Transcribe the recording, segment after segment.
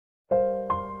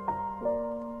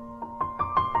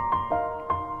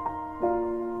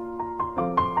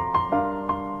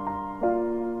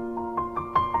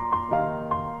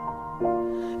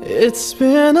It's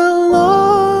been a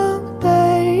long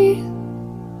day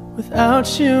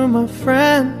without you, my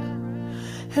friend,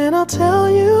 and I'll tell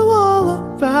you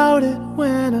all about it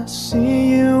when I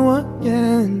see you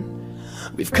again.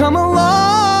 We've come a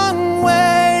long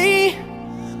way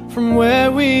from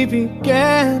where we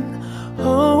began.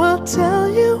 Oh, I'll tell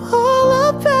you all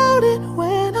about it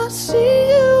when I see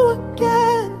you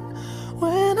again.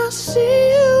 When I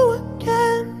see you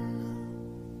again.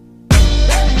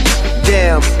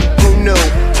 Damn, who knew?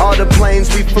 All the planes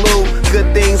we flew,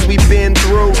 good things we've been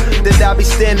through, that I'll be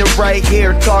standing right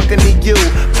here talking to you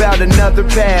about another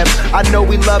path. I know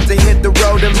we love to hit the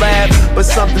road and laugh, but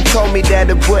something told me that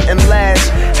it wouldn't last.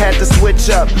 Had to switch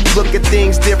up, look at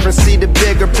things different, see the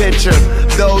bigger picture.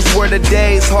 Those were the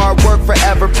days, hard work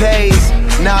forever pays.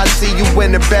 Now I see you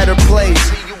in a better place.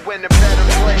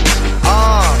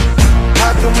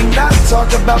 How can we not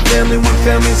talk about family when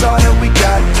family's all that we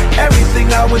got?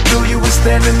 Everything I went through, you were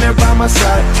standing there by my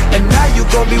side, and now you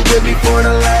gon' be with me for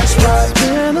the last ride. It's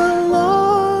been a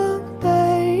long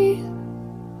day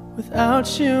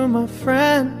without you, my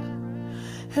friend,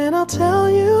 and I'll tell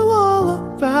you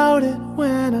all about it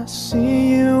when I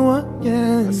see you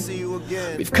again.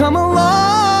 We've come a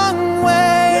long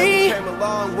way,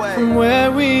 from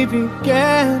where we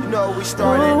began. Oh,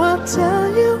 I'll tell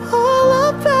you all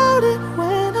about it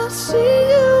when I see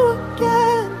you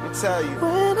again.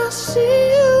 When I see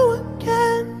you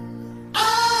again.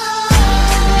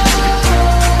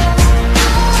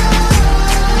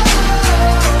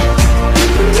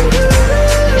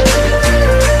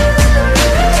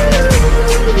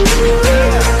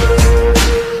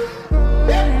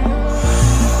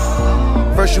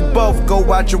 First you both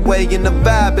go out your way and the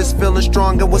vibe is feeling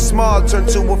strong, and what's small turn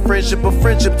to a friendship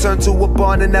turn to a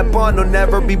bond, and that bond will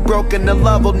never be broken, the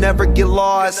love will never get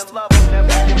lost.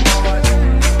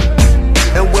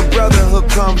 And when brotherhood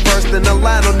come first, then the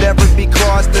line will never be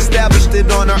crossed. Established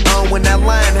it on our own when that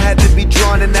line had to be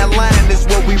drawn, and that line is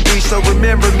what we reach, so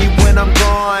remember me when I'm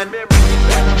gone.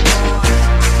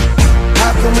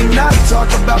 How can we not talk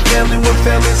about family when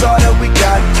family's all that we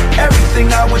got?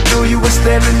 Everything I went through, you were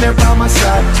standing there by my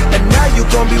side, and now you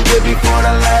gon' be with me for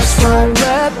the last ride. So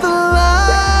let the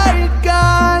light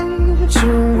guide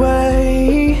your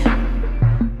way,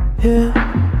 yeah.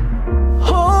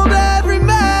 Hold every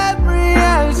memory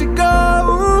as you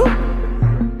go,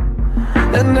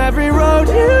 and every road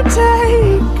you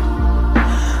take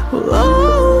will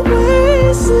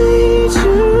always lead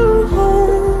you home.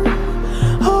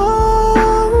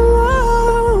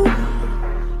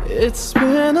 It's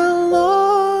been a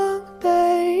long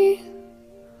day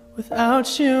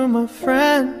without you, my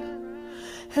friend,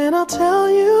 and I'll tell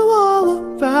you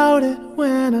all about it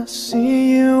when I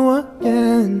see you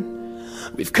again.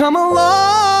 We've come a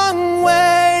long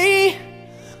way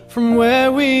from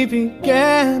where we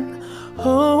began.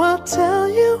 Oh,